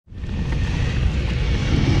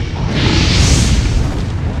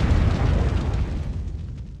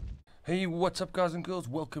Hey, what's up guys and girls?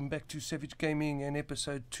 Welcome back to Savage Gaming and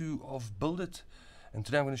episode 2 of Build It. And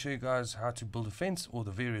today I'm going to show you guys how to build a fence, or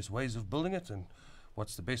the various ways of building it, and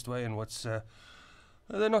what's the best way and what's the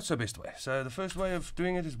not so best way. So the first way of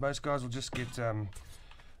doing it is most guys will just get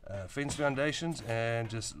fence foundations and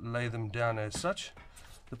just lay them down as such.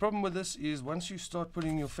 The problem with this is once you start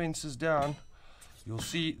putting your fences down, you'll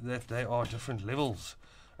see that they are different levels,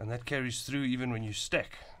 and that carries through even when you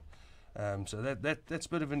stack. So that's a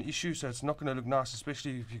bit of an issue, so it's not going to look nice,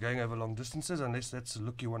 especially if you're going over long distances, unless that's the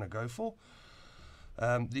look you want to go for.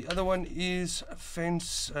 The other one is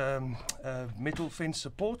fence, metal fence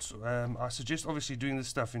supports. I suggest obviously doing this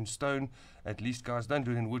stuff in stone, at least guys. Don't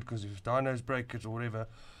do it in wood, because if dinos break it or whatever,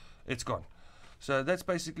 it's gone. So that's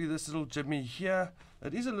basically this little jimmy here.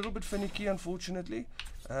 It is a little bit finicky, unfortunately.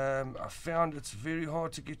 I found it's very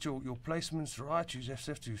hard to get your placements right. You just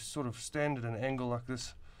have to sort of stand at an angle like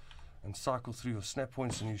this and cycle through your snap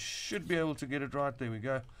points, and you should be able to get it right. There we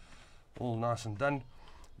go, all nice and done.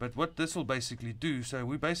 But what this will basically do, so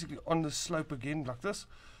we're basically on the slope again like this,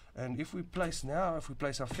 and if we place our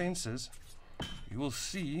fences, you will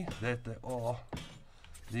see that they are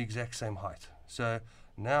the exact same height. So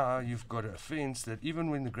now you've got a fence that even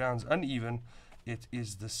when the ground's uneven, it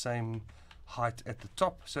is the same height at the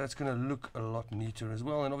top, so it's going to look a lot neater as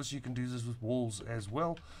well. And obviously you can do this with walls as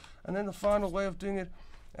well. And then the final way of doing it,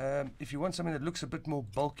 if you want something that looks a bit more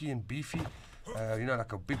bulky and beefy, you know,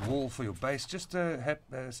 like a big wall for your base, just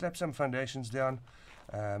slap some foundations down,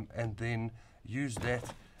 and then use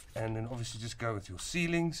that, and then obviously just go with your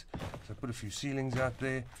ceilings. So put a few ceilings out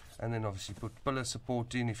there, and then obviously put pillar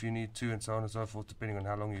support in if you need to, and so on and so forth, depending on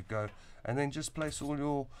how long you go. And then just place all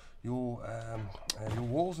your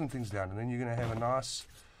walls and things down, and then you're going to have a nice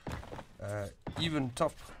even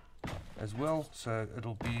top as well. So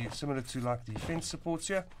it'll be similar to like the fence supports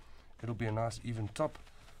here. It'll be a nice even top,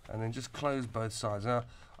 and then just close both sides. Now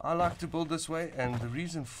I like to build this way, and the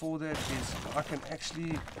reason for that is I can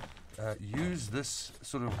actually use this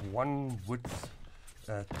sort of one width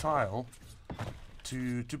tile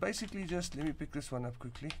to basically just, let me pick this one up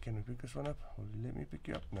quickly. Can we pick this one up? Or let me pick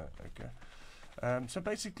you up? No, okay. So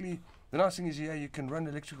basically the nice thing is here you can run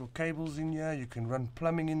electrical cables in here, you can run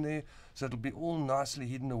plumbing in there, so it'll be all nicely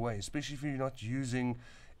hidden away, especially if you're not using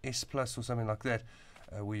S Plus or something like that,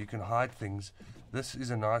 where you can hide things. This is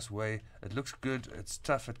a nice way. It looks good, it's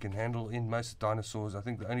tough, it can handle in most dinosaurs. I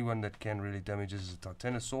think the only one that can really damage is a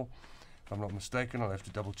titanosaur, if I'm not mistaken. I'll have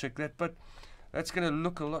to double check that, but that's going to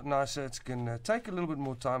look a lot nicer. It's going to take a little bit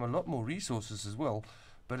more time, a lot more resources as well,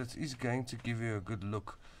 but it is going to give you a good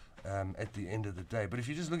look at the end of the day. But if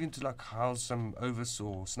you're just looking to like house some ovis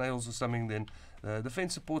or snails or something, then the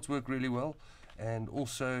fence supports work really well. And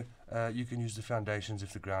also you can use the foundations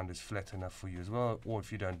if the ground is flat enough for you as well, or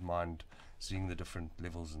if you don't mind seeing the different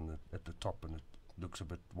levels at the top and it looks a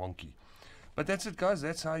bit wonky. But that's it guys,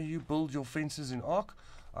 that's how you build your fences in Ark.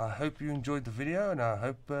 I hope you enjoyed the video, and I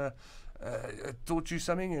hope it taught you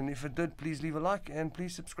something, and if it did, please leave a like and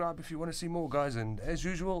please subscribe if you want to see more guys, and as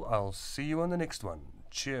usual I'll see you on the next one.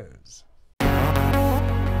 Cheers.